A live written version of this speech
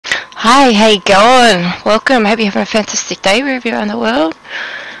Hi, how you going? Welcome. Hope you're having a fantastic day wherever you are in the world.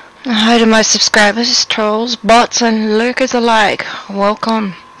 Hi to my subscribers, trolls, bots, and lurkers alike.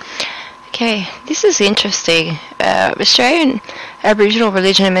 Welcome. Okay, this is interesting. Australian Aboriginal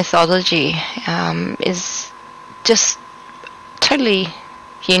religion and mythology is just totally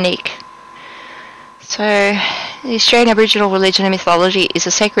unique. So, the Australian Aboriginal religion and mythology is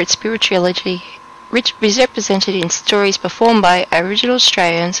a sacred spirituality which is represented in stories performed by Aboriginal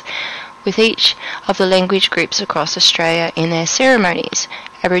Australians with each of the language groups across Australia in their ceremonies.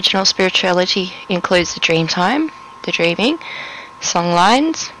 Aboriginal spirituality includes the dream time, the dreaming,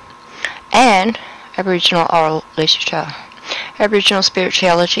 songlines, and Aboriginal oral literature. Aboriginal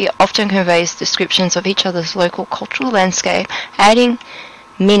spirituality often conveys descriptions of each other's local cultural landscape, adding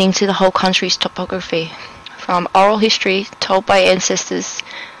meaning to the whole country's topography. From oral history told by ancestors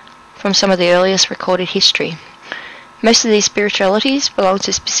from some of the earliest recorded history. Most of these spiritualities belong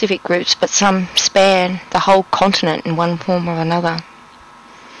to specific groups, but some span the whole continent in one form or another.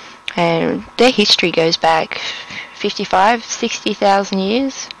 And their history goes back 55, 60,000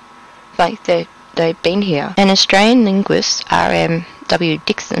 years. Like they've been here. An Australian linguist, R.M.W.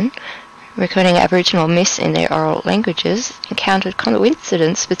 Dixon, recording Aboriginal myths in their oral languages, encountered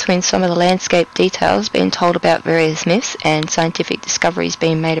coincidence between some of the landscape details being told about various myths and scientific discoveries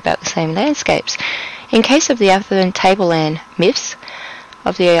being made about the same landscapes. In case of the Atherton Tableland myths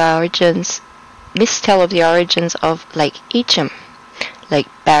tell of the origins of Lake Eacham, Lake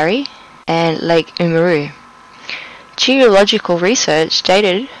Barry, and Lake Umaru. Geological research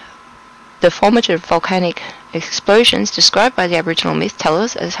dated the formative volcanic explosions described by the Aboriginal myth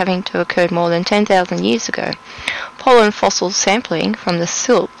tellers as having to occurred more than 10,000 years ago. Pollen fossil sampling from the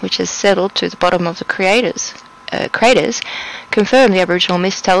silt which has settled to the bottom of the craters confirm the Aboriginal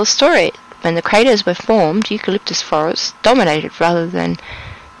myth teller's story. When the craters were formed, eucalyptus forests dominated rather than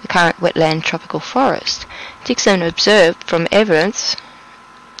the current wetland tropical forest. Dixon observed from evidence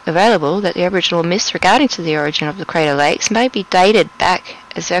available that the Aboriginal myths regarding to the origin of the crater lakes may be dated back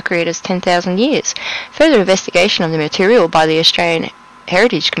as accurate as 10,000 years. Further investigation of the material by the Australian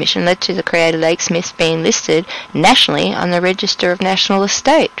Heritage Commission led to the Crater Lakes myth being listed nationally on the Register of National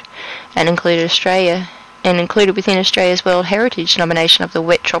Estate and included within Australia's World Heritage nomination of the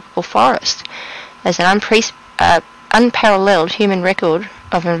wet tropical forest as an unparalleled human record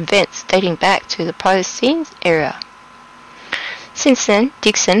of events dating back to the Pleistocene era. Since then,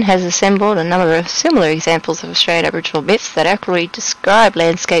 Dixon has assembled a number of similar examples of Australian Aboriginal myths that accurately describe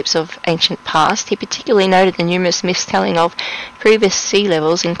landscapes of ancient past. He particularly noted the numerous myths telling of previous sea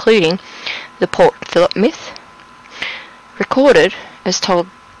levels, including the Port Phillip myth, recorded as told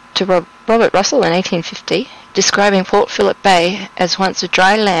to Robert Russell in 1850, describing Port Phillip Bay as once a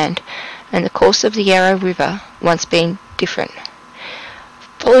dry land and the course of the Yarra River once being different.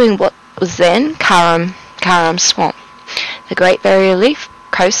 Following what was then Karam Swamp. The Great Barrier Reef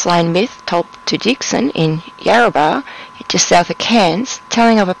coastline myth told to Dixon in Yarrabah, just south of Cairns,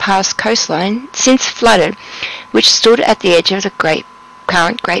 telling of a past coastline since flooded, which stood at the edge of the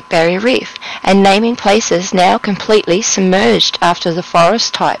current Great Barrier Reef, and naming places now completely submerged after the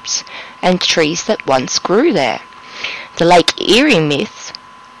forest types and trees that once grew there. The Lake Erie myth,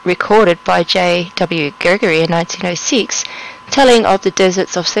 recorded by J.W. Gregory in 1906, telling of the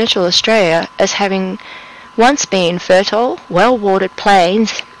deserts of Central Australia as having once been fertile, well-watered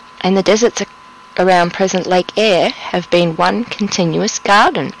plains, and the deserts around present Lake Eyre have been one continuous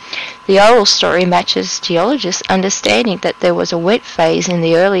garden. The oral story matches geologists' understanding that there was a wet phase in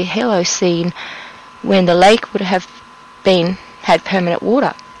the early Holocene when the lake would have had permanent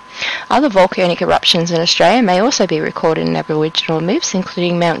water. Other volcanic eruptions in Australia may also be recorded in Aboriginal myths,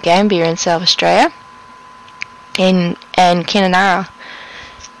 including Mount Gambier in South Australia and Kinara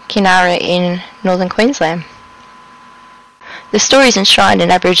in northern Queensland. The stories enshrined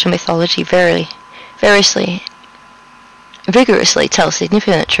in Aboriginal mythology vigorously tell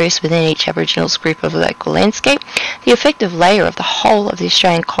significant truths within each Aboriginal's group of local landscape, the effective layer of the whole of the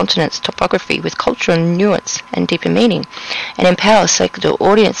Australian continent's topography with cultural nuance and deeper meaning, and empower secular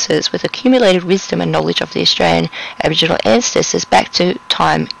audiences with accumulated wisdom and knowledge of the Australian Aboriginal ancestors back to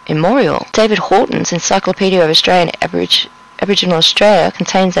time immemorial. David Horton's Encyclopedia of Australian Aboriginal Australia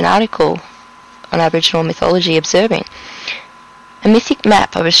contains an article on Aboriginal mythology observing a mythic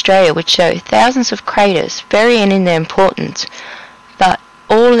map of Australia would show thousands of craters, varying in their importance, but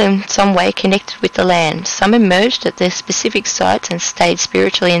all in some way connected with the land. Some emerged at their specific sites and stayed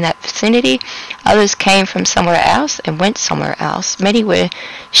spiritually in that vicinity. Others came from somewhere else and went somewhere else. Many were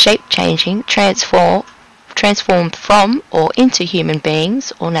shape-changing, transformed from or into human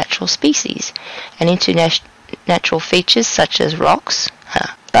beings or natural species, and into natural features such as rocks,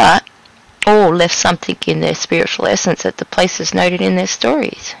 but all left something in their spiritual essence at the places noted in their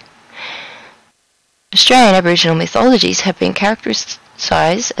stories. Australian Aboriginal mythologies have been characterised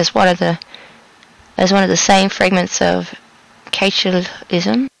as one of the same fragments of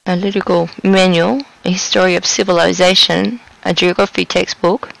Catholicism, a liturgical manual, a history of civilization, a geography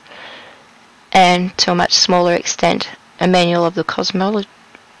textbook, and to a much smaller extent, a manual of the cosmography.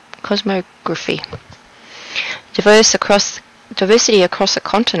 Diversity across a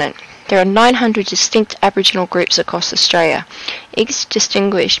continent. There are 900 distinct Aboriginal groups across Australia, each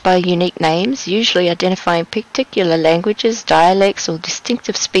distinguished by unique names, usually identifying particular languages, dialects, or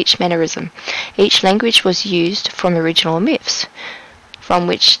distinctive speech mannerism. Each language was used from original myths, from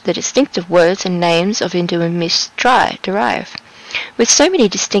which the distinctive words and names of Indian myths derive. With so many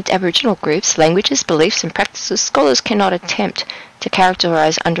distinct Aboriginal groups, languages, beliefs, and practices, scholars cannot attempt to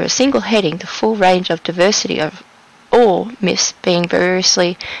characterise under a single heading the full range of diversity of all myths being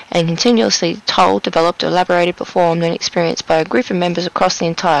variously and continuously told, developed, elaborated, performed, and experienced by a group of members across the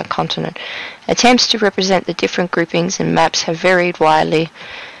entire continent. Attempts to represent the different groupings and maps have varied widely.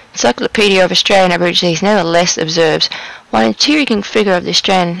 Encyclopedia of Australian Aborigines nevertheless observes, one intriguing figure of the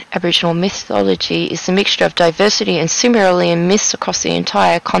Australian Aboriginal mythology is the mixture of diversity and similarly in myths across the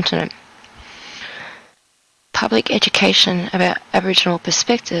entire continent. Public education about Aboriginal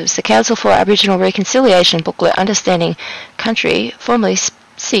perspectives. The Council for Aboriginal Reconciliation booklet Understanding Country formally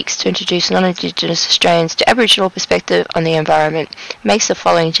seeks to introduce non-Indigenous Australians to Aboriginal perspective on the environment. Makes the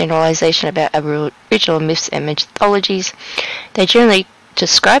following generalisation about Aboriginal myths and mythologies. They generally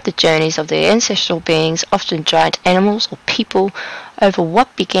describe the journeys of their ancestral beings, often giant animals or people, over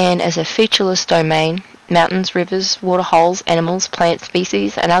what began as a featureless domain. Mountains, rivers, waterholes, animals, plant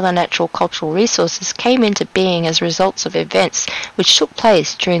species, and other natural cultural resources came into being as results of events which took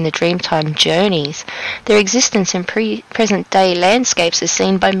place during the Dreamtime journeys. Their existence in present-day landscapes is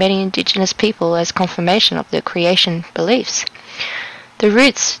seen by many Indigenous people as confirmation of their creation beliefs. The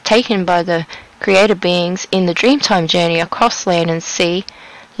routes taken by the creator beings in the Dreamtime journey across land and sea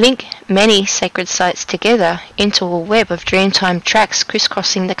link many sacred sites together into a web of Dreamtime tracks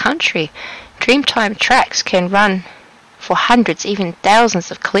crisscrossing the country. Dreamtime tracks can run for hundreds, even thousands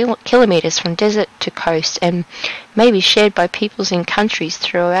of kilometres from desert to coast and may be shared by peoples in countries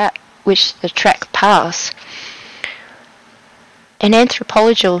throughout which the track pass. An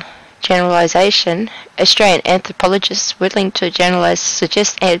anthropological generalisation, Australian anthropologists willing to generalise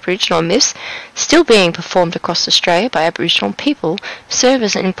suggest Aboriginal myths still being performed across Australia by Aboriginal people serve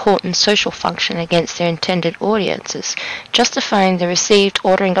as an important social function against their intended audiences, justifying the received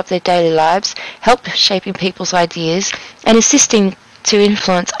ordering of their daily lives, help shaping people's ideas, and assisting to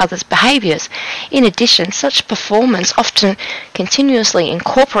influence others' behaviours. In addition, such performance often continuously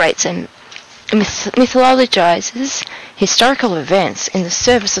incorporates and mythologizes historical events in the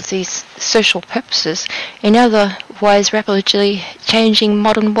service of these social purposes in otherwise rapidly changing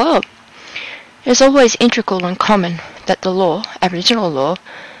modern world. It is always integral and common that the law, Aboriginal law,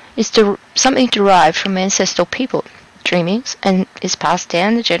 is something derived from ancestral people, dreamings, and is passed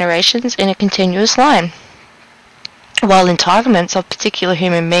down the generations in a continuous line. While entitlements of particular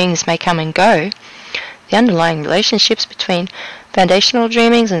human beings may come and go, the underlying relationships between foundational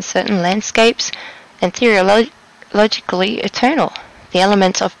dreamings and certain landscapes and theologically eternal. The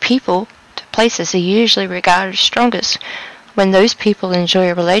elements of people to places are usually regarded as strongest when those people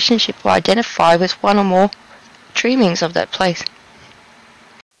enjoy a relationship or identify with one or more dreamings of that place.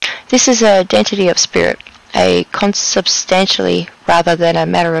 This is an identity of spirit, a consubstantially rather than a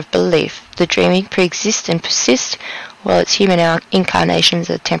matter of belief. The dreaming pre-exists and persists while its human incarnations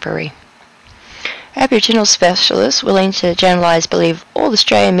are temporary. Aboriginal specialists willing to generalise believe all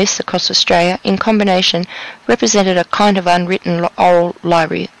Australian myths across Australia in combination represented a kind of unwritten oral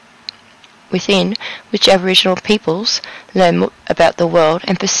library within which Aboriginal peoples learn about the world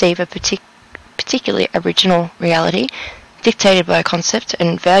and perceive a particularly Aboriginal reality dictated by concepts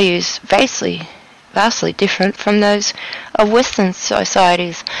and values vastly different from those of Western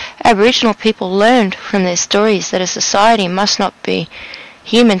societies. Aboriginal people learned from their stories that a society must not be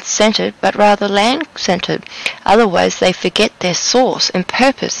human-centered, but rather land-centered. Otherwise, they forget their source and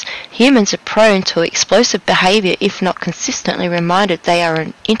purpose. Humans are prone to explosive behavior if not consistently reminded they are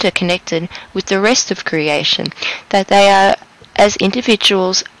interconnected with the rest of creation, that they are, as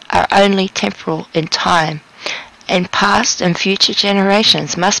individuals, are only temporal in time, and past and future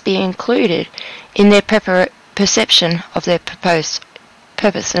generations must be included in their perception of their proposed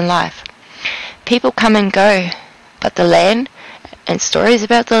purpose in life. People come and go, but the land and stories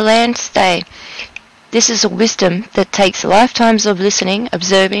about the land stay. This is a wisdom that takes lifetimes of listening,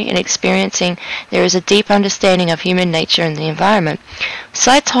 observing, and experiencing. There is a deep understanding of human nature and the environment.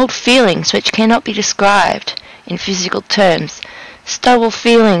 Sights hold feelings which cannot be described in physical terms, stubble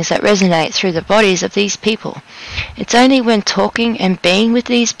feelings that resonate through the bodies of these people. It's only when talking and being with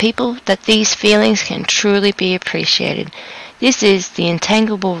these people that these feelings can truly be appreciated. This is the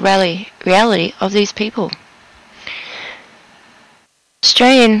intangible reality of these people.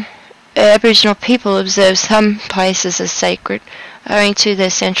 Australian Aboriginal people observe some places as sacred, owing to their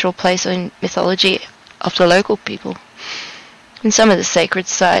central place in mythology of the local people. And some of the sacred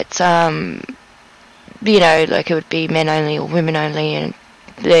sites, like it would be men only or women only, and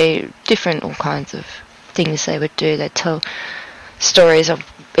they're different, all kinds of things they would do. They'd tell stories of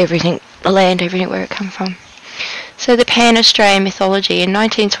everything, the land, everything where it come from. So the Pan-Australian mythology. In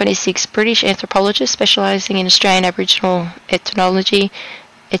 1926, British anthropologist specialising in Australian Aboriginal ethnology,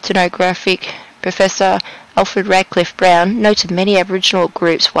 ethnographic Professor Alfred Radcliffe Brown noted many Aboriginal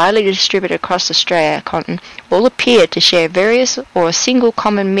groups widely distributed across Australia continent all appeared to share various or a single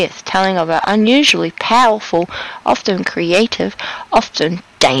common myth telling of an unusually powerful, often creative, often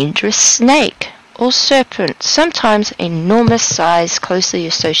dangerous snake or serpent, sometimes enormous size, closely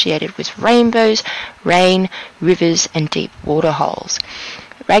associated with rainbows, rain, rivers and deep waterholes.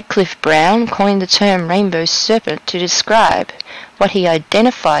 Radcliffe Brown coined the term Rainbow Serpent to describe what he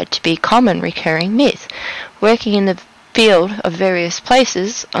identified to be common recurring myth. Working in the field of various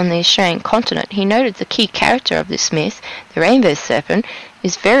places on the Australian continent, he noted the key character of this myth, the Rainbow Serpent,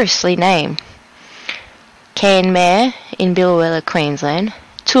 is variously named Canmare in Billawela, Queensland,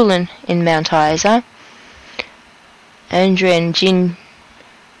 Tulin in Mount Isa, Andrew Jinai,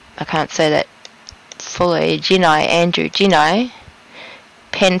 Andrew Jinai,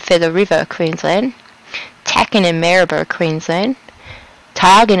 Penfeather River, Queensland, Tacken in Maryborough, Queensland,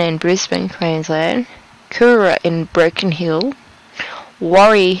 Targan in Brisbane, Queensland, Kura in Broken Hill,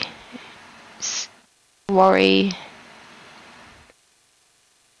 Warri is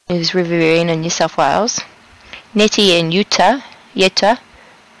Riverina, New South Wales, Nettie in Yetta,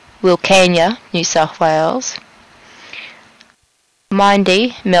 Wilcannia, New South Wales,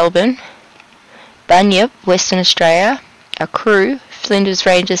 Mindy, Melbourne, Bunyip, Western Australia, Akru, Flinders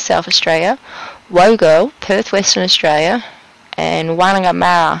Ranges, South Australia, Wogo, Perth, Western Australia, and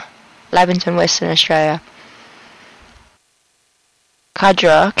Wangangamara, Lavington, Western Australia,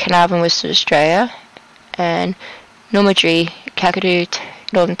 Kadra, Carnarvon, Western Australia, and Normadri, Kakadu,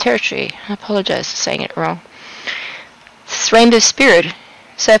 Northern Territory. I apologise for saying it wrong. This Rainbow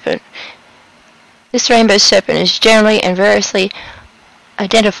Serpent. This Rainbow Serpent is generally and variously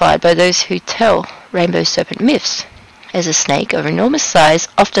identified by those who tell Rainbow Serpent myths as a snake of enormous size,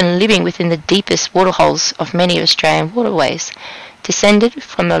 often living within the deepest waterholes of many Australian waterways, descended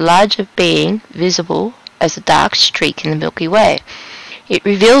from a larger being visible as a dark streak in the Milky Way. It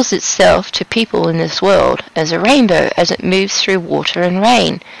reveals itself to people in this world as a rainbow as it moves through water and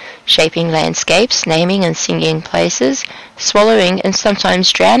rain, shaping landscapes, naming and singing places, swallowing and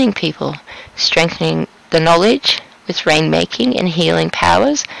sometimes drowning people, strengthening the knowledge with rainmaking and healing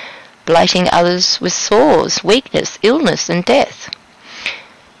powers, blighting others with sores, weakness, illness and death.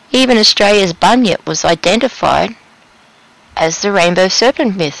 Even Australia's Bunyip was identified as the Rainbow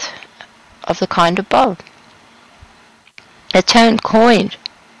Serpent myth of the kind above. The term coined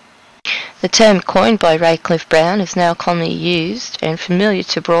by Radcliffe Brown is now commonly used and familiar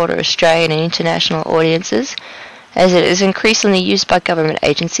to broader Australian and international audiences, as it is increasingly used by government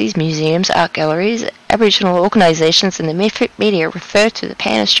agencies, museums, art galleries, Aboriginal organisations and the media refer to the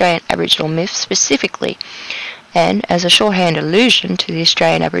Pan-Australian Aboriginal myth specifically, and as a shorthand allusion to the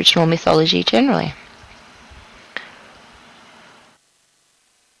Australian Aboriginal mythology generally.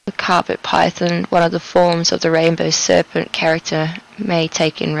 The carpet python, one of the forms of the Rainbow Serpent character, may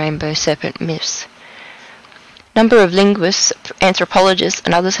take in Rainbow Serpent myths. Number of linguists, anthropologists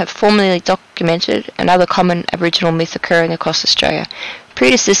and others have formally documented another common Aboriginal myth occurring across Australia.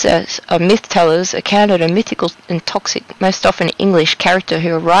 Predecessors of myth tellers accounted a mythical and toxic, most often English, character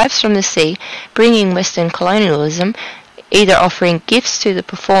who arrives from the sea, bringing Western colonialism, either offering gifts to the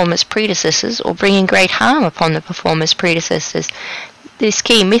performer's predecessors or bringing great harm upon the performer's predecessors. This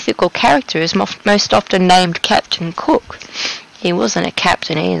key mythical character is most often named Captain Cook. He wasn't a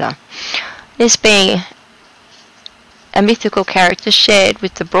captain either. This being a mythical character shared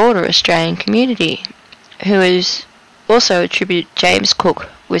with the broader Australian community, who is also attributed James Cook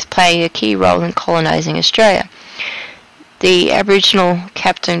with playing a key role in colonising Australia. The Aboriginal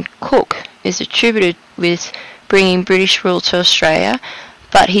Captain Cook is attributed with bringing British rule to Australia,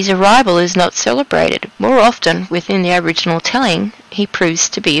 but his arrival is not celebrated. More often, within the Aboriginal telling, he proves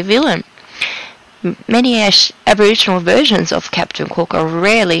to be a villain. Many Aboriginal versions of Captain Cook are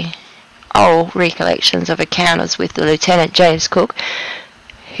rarely oral recollections of encounters with the Lieutenant James Cook,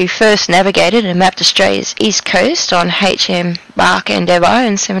 who first navigated and mapped Australia's east coast on HM Bark Endeavour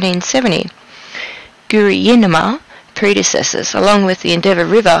in 1770. Guru-Yinama predecessors, along with the Endeavour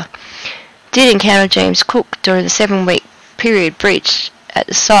River, did encounter James Cook during the 7-week period breach at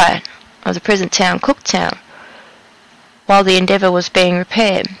the site of the present town Cooktown, while the Endeavour was being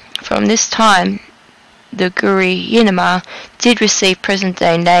repaired. From this time, the Guru-Yinama did receive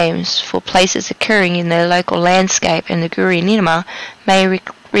present-day names for places occurring in their local landscape, and the Guru-Yinama may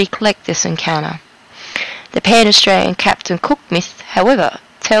recollect this encounter. The Pan-Australian Captain Cook myth, however,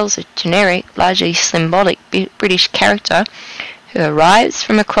 tells a generic, largely symbolic British character who arrives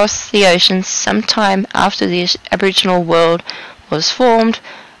from across the ocean sometime after the Aboriginal world was formed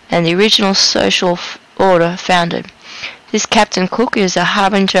and the original social order founded. This Captain Cook is a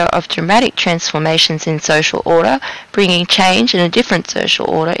harbinger of dramatic transformations in social order, bringing change in a different social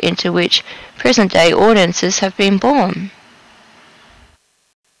order into which present-day audiences have been born.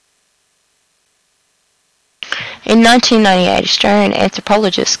 In 1998, Australian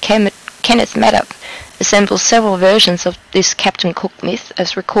anthropologist Kenneth Maddock assembled several versions of this Captain Cook myth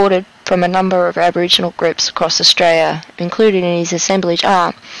as recorded from a number of Aboriginal groups across Australia, included in his assemblage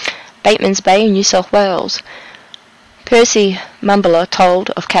are Bateman's Bay, New South Wales. Percy Mumbler told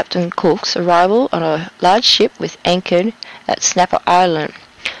of Captain Cook's arrival on a large ship with anchored at Snapper Island,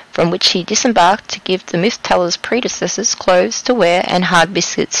 from which he disembarked to give the myth-teller's predecessors clothes to wear and hard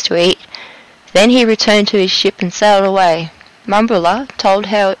biscuits to eat. Then he returned to his ship and sailed away. Mumbler told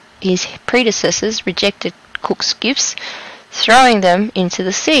how his predecessors rejected Cook's gifts, throwing them into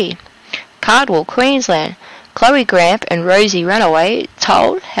the sea. Cardwell, Queensland. Chloe Gramp and Rosie Runaway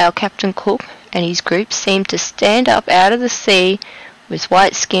told how Captain Cook and his group seemed to stand up out of the sea with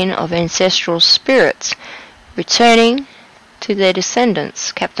white skin of ancestral spirits, returning to their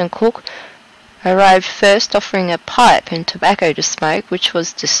descendants. Captain Cook arrived first offering a pipe and tobacco to smoke, which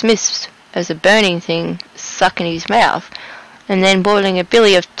was dismissed as a burning thing stuck in his mouth, and then boiling a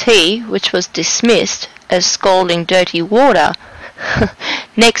billy of tea, which was dismissed as scalding dirty water.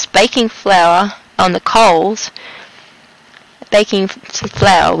 Next, baking flour on the coals, baking some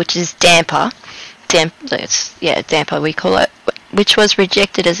flour, which is damper we call it, which was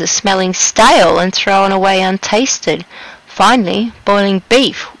rejected as a smelling stale and thrown away untasted. Finally, boiling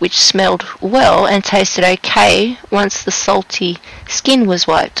beef, which smelled well and tasted okay once the salty skin was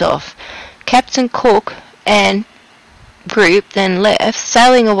wiped off. Captain Cook and group then left,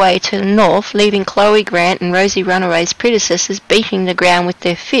 sailing away to the north, leaving Chloe Grant and Rosie Runaway's predecessors beating the ground with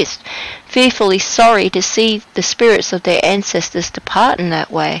their fists, fearfully sorry to see the spirits of their ancestors depart in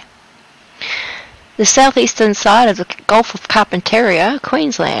that way. The southeastern side of the Gulf of Carpentaria,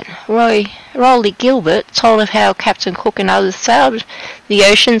 Queensland. Rolly Gilbert told of how Captain Cook and others sailed the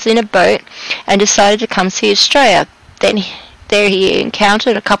oceans in a boat and decided to come see Australia. There he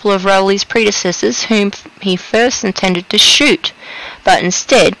encountered a couple of Rowley's predecessors whom he first intended to shoot, but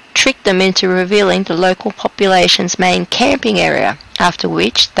instead tricked them into revealing the local population's main camping area, after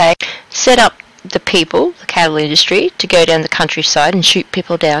which they set up the cattle industry, to go down the countryside and shoot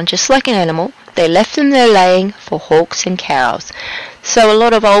people down just like an animal. They left them there laying for hawks and cows. So a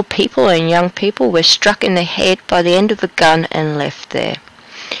lot of old people and young people were struck in the head by the end of a gun and left there.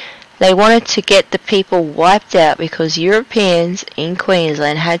 They wanted to get the people wiped out because Europeans in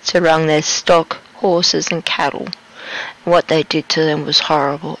Queensland had to run their stock, horses and cattle. What they did to them was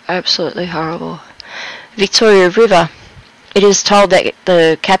horrible, absolutely horrible. Victoria River. It is told that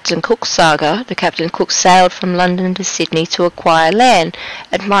the Captain Cook saga, the Captain Cook sailed from London to Sydney to acquire land,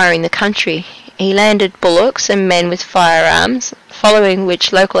 admiring the country. He landed bullocks and men with firearms, following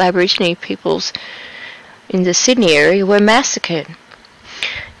which local Aborigine peoples in the Sydney area were massacred.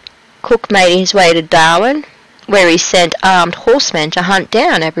 Cook made his way to Darwin, where he sent armed horsemen to hunt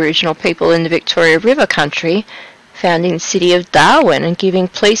down Aboriginal people in the Victoria River country, founding the city of Darwin and giving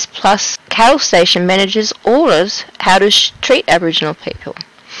police plus cattle station managers orders how to treat Aboriginal people.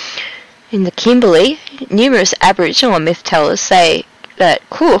 In the Kimberley, numerous Aboriginal myth-tellers say that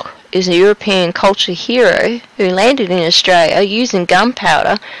Cook is a European culture hero who landed in Australia using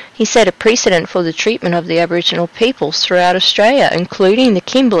gunpowder. He set a precedent for the treatment of the Aboriginal peoples throughout Australia, including the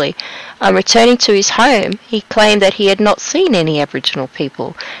Kimberley. On returning to his home, he claimed that he had not seen any Aboriginal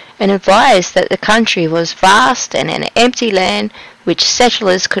people, and advised that the country was vast and an empty land which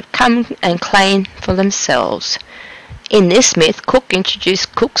settlers could come and claim for themselves. In this myth, Cook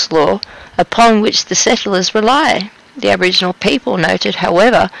introduced Cook's Law, upon which the settlers rely. The Aboriginal people noted,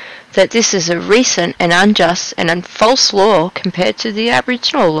 however, that this is a recent and unjust and false law compared to the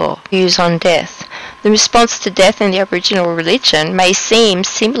Aboriginal law. Views on death. The response to death in the Aboriginal religion may seem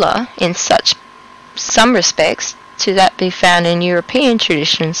similar in some respects to that be found in European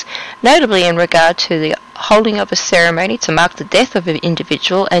traditions, notably in regard to the holding of a ceremony to mark the death of an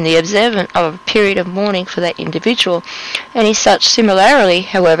individual and the observance of a period of mourning for that individual. Any such similarity,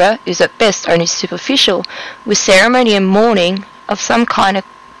 however, is at best only superficial, with ceremony and mourning of some kind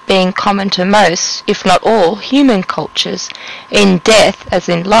being common to most, if not all, human cultures. In death, as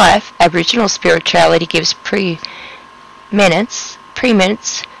in life, Aboriginal spirituality gives preeminence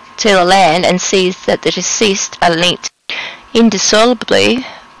to the land and sees that the deceased are linked indissolubly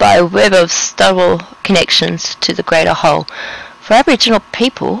by a web of stubble connections to the greater whole. For Aboriginal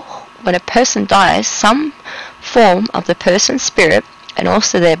people, when a person dies, some form of the person's spirit and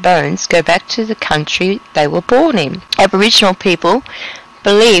also their bones go back to the country they were born in. Aboriginal people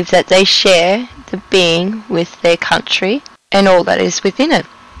believe that they share the being with their country and all that is within it.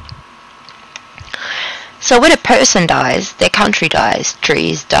 So when a person dies, their country dies,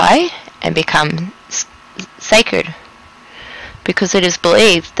 trees die and become sacred, because it is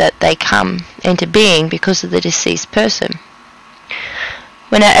believed that they come into being because of the deceased person.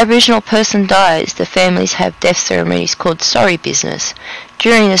 When an Aboriginal person dies, the families have death ceremonies called sorry business.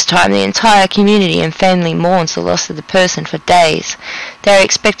 During this time, the entire community and family mourns the loss of the person for days. They are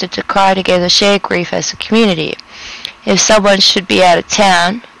expected to cry together, share grief as a community. If someone should be out of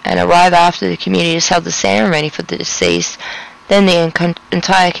town and arrive after the community has held the ceremony for the deceased, then the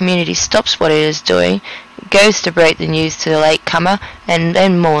entire community stops what it is doing, goes to break the news to the latecomer, and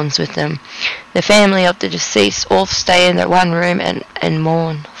then mourns with them. The family of the deceased all stay in their one room and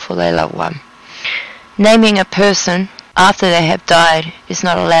mourn for their loved one. Naming a person after they have died is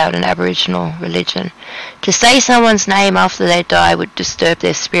not allowed in Aboriginal religion. To say someone's name after they die would disturb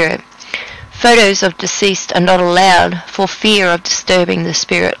their spirit. Photos of deceased are not allowed for fear of disturbing the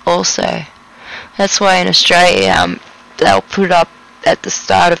spirit also. That's why in Australia they'll put up at the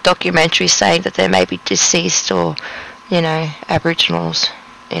start of documentaries saying that they may be deceased or, Aboriginals.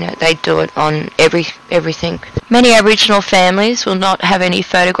 They do it on everything. Many Aboriginal families will not have any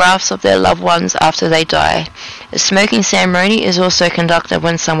photographs of their loved ones after they die. A smoking ceremony is also conducted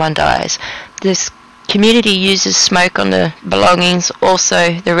when someone dies. This community uses smoke on the belongings,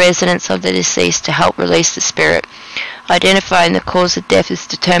 also the residence of the deceased, to help release the spirit. Identifying the cause of death is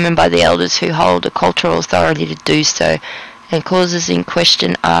determined by the elders who hold the cultural authority to do so, and causes in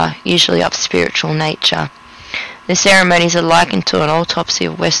question are usually of spiritual nature. The ceremonies are likened to an autopsy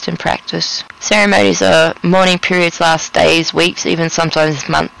of Western practice. Ceremonies or mourning periods last days, weeks, even sometimes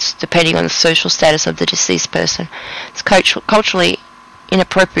months, depending on the social status of the deceased person. It's culturally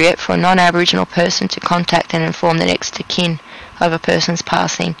inappropriate for a non-Aboriginal person to contact and inform the next of kin of a person's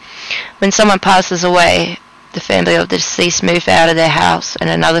passing. When someone passes away, the family of the deceased move out of their house and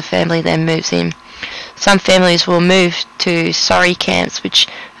another family then moves in. Some families will move to sorry camps, which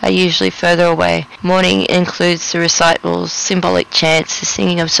are usually further away. Mourning includes the recitals, symbolic chants, the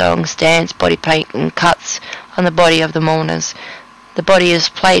singing of songs, dance, body paint and cuts on the body of the mourners. The body is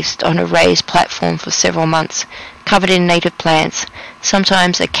placed on a raised platform for several months, covered in native plants.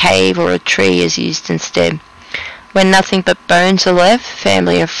 Sometimes a cave or a tree is used instead. When nothing but bones are left,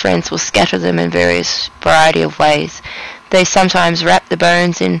 family or friends will scatter them in various variety of ways. They sometimes wrap the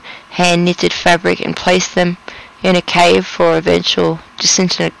bones in hand-knitted fabric and place them in a cave for eventual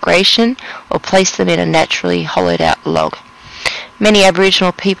disintegration, or place them in a naturally hollowed-out log. Many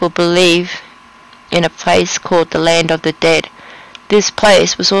Aboriginal people believe in a place called the Land of the Dead. This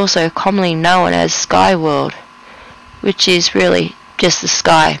place was also commonly known as Sky World, which is really just the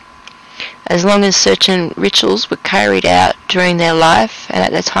sky. As long as certain rituals were carried out during their life and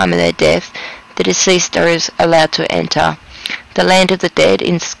at the time of their death, the deceased is allowed to enter. The Land of the Dead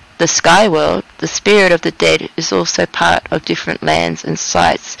in the Sky World, the spirit of the dead is also part of different lands and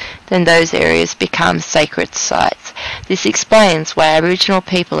sites, then those areas become sacred sites. This explains why Aboriginal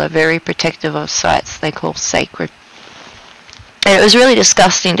people are very protective of sites they call sacred. And it was really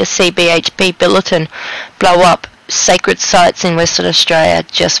disgusting to see BHP Billiton blow up sacred sites in Western Australia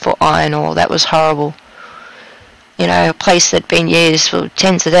just for iron ore. That was horrible. A place that had been used for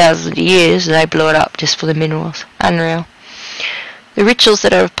tens of thousands of years, and they blew it up just for the minerals. Unreal. The rituals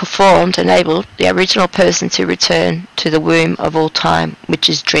that are performed enable the Aboriginal person to return to the womb of all time, which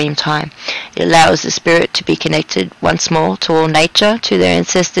is dream time. It allows the spirit to be connected once more to all nature, to their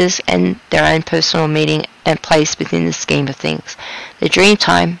ancestors, and their own personal meaning and place within the scheme of things. The dream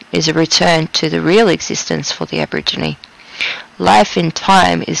time is a return to the real existence for the Aborigine. Life in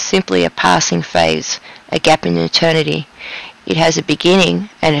time is simply a passing phase, a gap in eternity. It has a beginning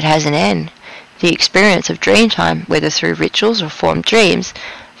and it has an end. The experience of dream time, whether through rituals or formed dreams,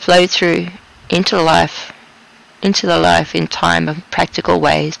 flow through into the life in time of practical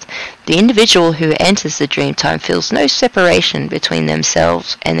ways. The individual who enters the dream time feels no separation between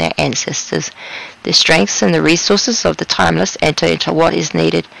themselves and their ancestors. The strengths and the resources of the timeless enter into what is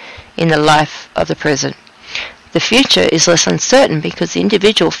needed in the life of the present. The future is less uncertain because the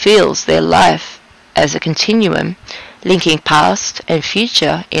individual feels their life as a continuum, linking past and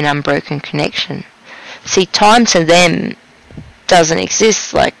future in unbroken connection. See, time to them doesn't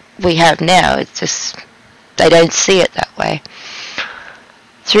exist like we have now. It's just they don't see it that way.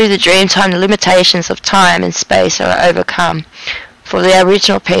 Through the dream time, the limitations of time and space are overcome. For the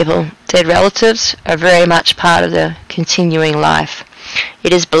Aboriginal people, dead relatives are very much part of the continuing life.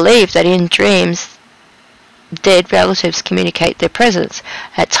 It is believed that in dreams, dead relatives communicate their presence.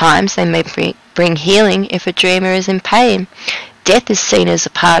 At times, they may bring healing if a dreamer is in pain. Death is seen as a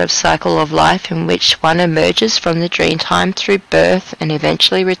part of cycle of life in which one emerges from the dream time through birth and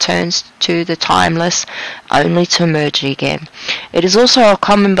eventually returns to the timeless, only to emerge again. It is also a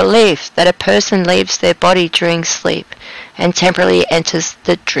common belief that a person leaves their body during sleep and temporarily enters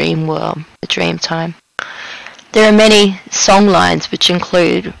the dream world, the dream time. There are many song lines which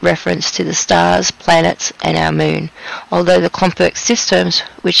include reference to the stars, planets and our moon, although the complex systems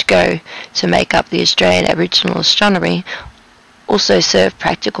which go to make up the Australian Aboriginal astronomy also serve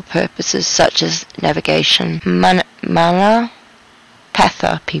practical purposes such as navigation. Mana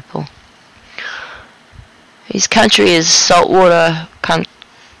Patha people. His country is saltwater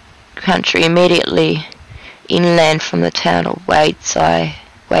country immediately inland from the town of Wadai,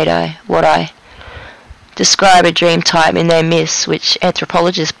 describe a dream time in their myths, which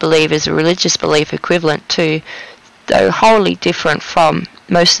anthropologists believe is a religious belief equivalent to, though wholly different from,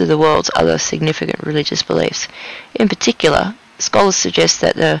 most of the world's other significant religious beliefs. In particular, scholars suggest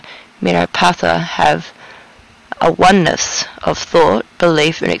that the Minopatha have a oneness of thought,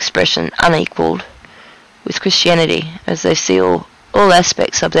 belief and expression unequalled with Christianity, as they see all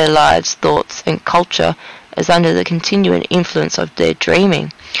aspects of their lives, thoughts and culture as under the continuing influence of their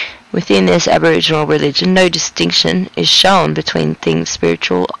dreaming. Within this Aboriginal religion, no distinction is shown between things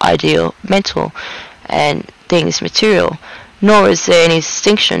spiritual, ideal, mental, and things material, nor is there any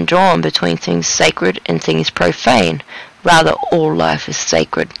distinction drawn between things sacred and things profane. Rather, all life is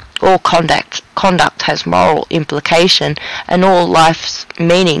sacred. All conduct has moral implication, and all life's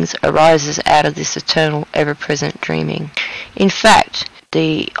meanings arises out of this eternal, ever-present dreaming. In fact,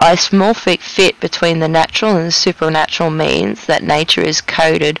 the isomorphic fit between the natural and the supernatural means that nature is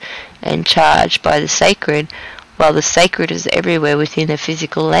coded and charged by the sacred, while the sacred is everywhere within the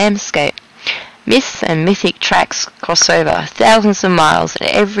physical landscape. Myths and mythic tracks cross over thousands of miles in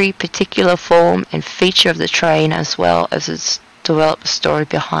every particular form and feature of the terrain, as well as its developed story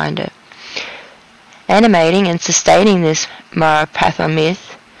behind it. Animating and sustaining this Marapatha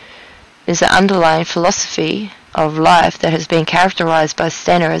myth is the underlying philosophy of life that has been characterized by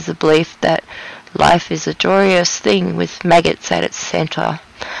Stenner as the belief that life is a joyous thing with maggots at its center.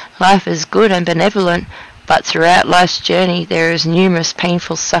 Life is good and benevolent, but throughout life's journey there is numerous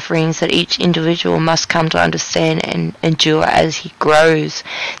painful sufferings that each individual must come to understand and endure as he grows.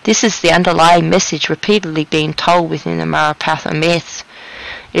 This is the underlying message repeatedly being told within the Marapatha myths.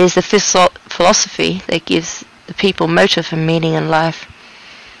 It is the philosophy that gives the people motive and meaning in life.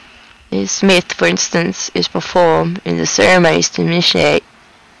 This myth, for instance, is performed in the ceremonies to initiate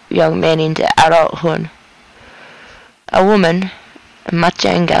young men into adulthood. A woman,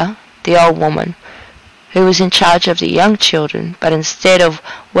 Matjanga, the old woman, who was in charge of the young children, but instead of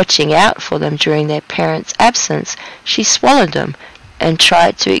watching out for them during their parents' absence, she swallowed them and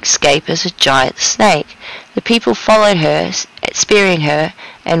tried to escape as a giant snake. The people followed her, spearing her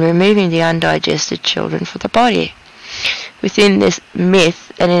and removing the undigested children from the body. Within this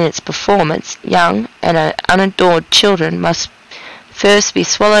myth and in its performance, young and unadored children must first be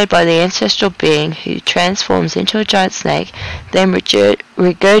swallowed by the ancestral being who transforms into a giant snake, then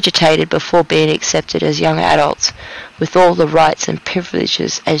regurgitated before being accepted as young adults, with all the rights and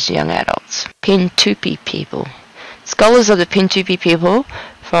privileges as young adults. Pintupi people. Scholars of the Pintupi people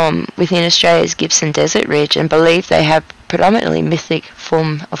from within Australia's Gippsland Desert region believe they have predominantly mythic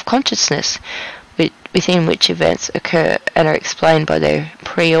form of consciousness, within which events occur and are explained by their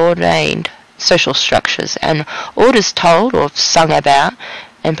preordained social structures and orders told or sung about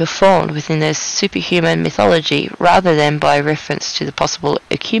and performed within their superhuman mythology, rather than by reference to the possible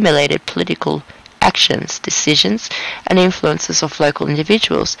accumulated political actions, decisions and influences of local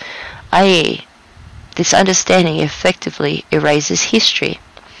individuals, i.e., this understanding effectively erases history.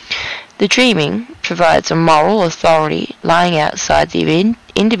 The dreaming provides a moral authority lying outside the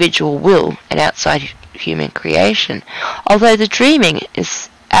individual will and outside human creation. Although the dreaming is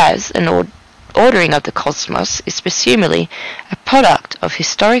as an ordering of the cosmos is presumably a product of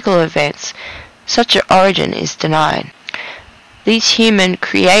historical events, such an origin is denied. These human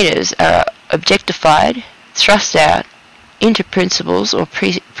creators are objectified, thrust out into principles or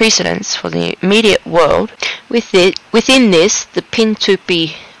precedents for the immediate world. Within this, the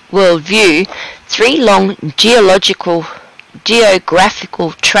Pintupi worldview, three long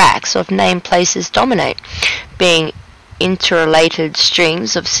geographical tracts of named places dominate, being interrelated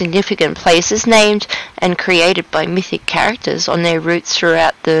strings of significant places named and created by mythic characters on their routes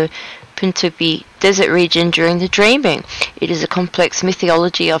throughout the Pintupi desert region during the dreaming. It is a complex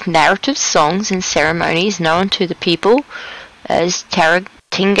mythology of narratives, songs, and ceremonies known to the people as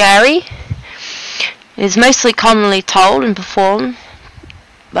Tingari. It is mostly commonly told and performed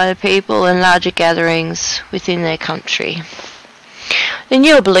by the people in larger gatherings within their country. The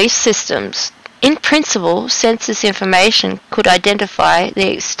newer belief systems. In principle, census information could identify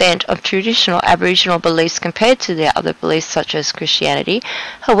the extent of traditional Aboriginal beliefs compared to their other beliefs such as Christianity.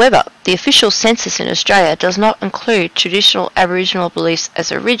 However, the official census in Australia does not include traditional Aboriginal beliefs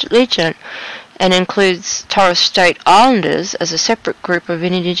as a religion and includes Torres Strait Islanders as a separate group of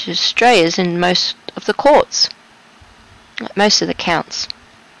Indigenous Australians in most of the counts.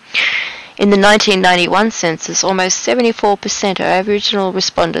 In the 1991 census, almost 74% of Aboriginal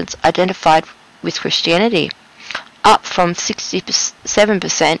respondents identified with Christianity, up from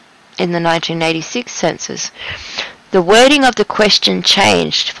 67% in the 1986 census. The wording of the question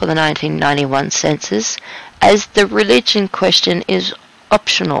changed for the 1991 census, as the religion question is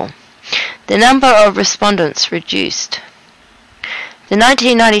optional. The number of respondents reduced. The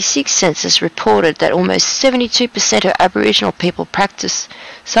 1996 census reported that almost 72% of Aboriginal people practice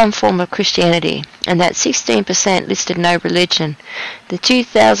some form of Christianity, and that 16% listed no religion. The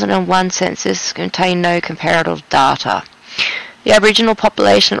 2001 census contained no comparative data. The Aboriginal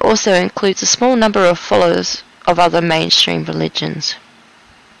population also includes a small number of followers of other mainstream religions.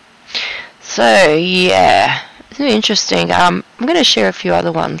 So, yeah, it's interesting. I'm going to share a few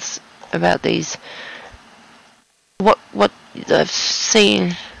other ones about these. What I've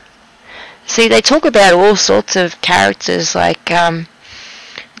seen. See, they talk about all sorts of characters, like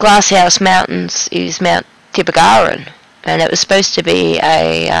Glasshouse Mountains is Mount Tibagaran, and it was supposed to be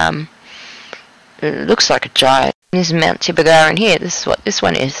it looks like a giant. This is Mount Tibagaran here. This is what this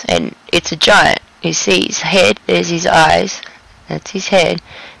one is, and it's a giant. You see his head, there's his eyes, that's his head,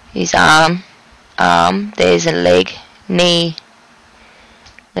 his arm, there's a leg, knee,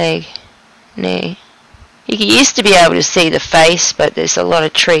 leg, knee. You used to be able to see the face, but there's a lot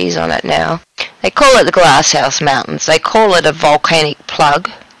of trees on it now. They call it the Glasshouse Mountains. They call it a volcanic plug.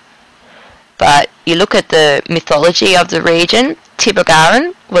 But you look at the mythology of the region,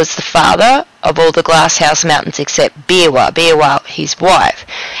 Tibagaran was the father of all the Glasshouse Mountains except Beerwah, his wife.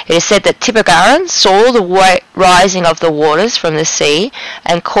 It is said that Tibagaran saw the rising of the waters from the sea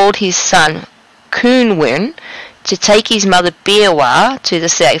and called his son Coonwin to take his mother Beerwah to the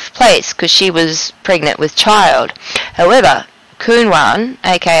safe place because she was pregnant with child. However, Coonwan,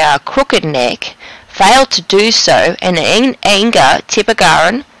 aka Crooked Neck, failed to do so, and in anger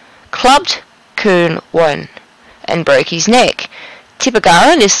Tibagaran clubbed Coonwan and broke his neck.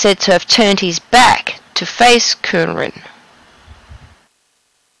 Tibagaran is said to have turned his back to face Coonwin.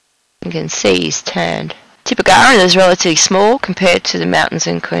 You can see he's turned. Tibagaran is relatively small compared to the mountains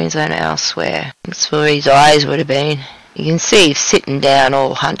in Queensland and elsewhere. That's where his eyes would have been. You can see he's sitting down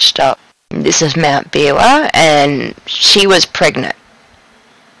all hunched up. This is Mount Beerwah, and she was pregnant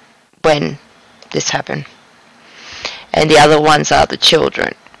when this happened. And the other ones are the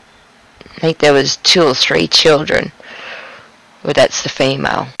children. I think there was 2 or 3 children. Well, that's the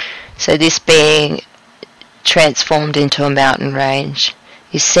female. So this being transformed into a mountain range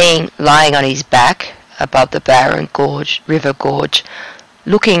is seen lying on his back above the barren river gorge,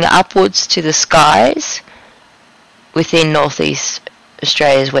 looking upwards to the skies within northeast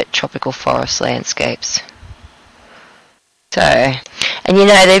Australia's wet tropical forest landscapes. So, and you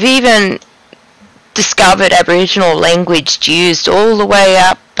know, they've even discovered Aboriginal language used all the way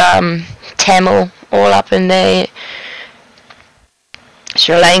up, Tamil, all up in there,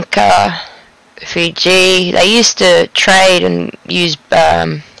 Sri Lanka, Fiji. They used to trade and use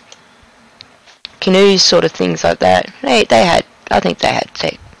canoes, sort of things like that. I think they had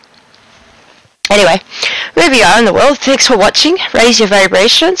tech. Anyway, wherever you are in the world, thanks for watching. Raise your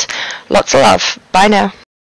vibrations. Lots of love. Bye now.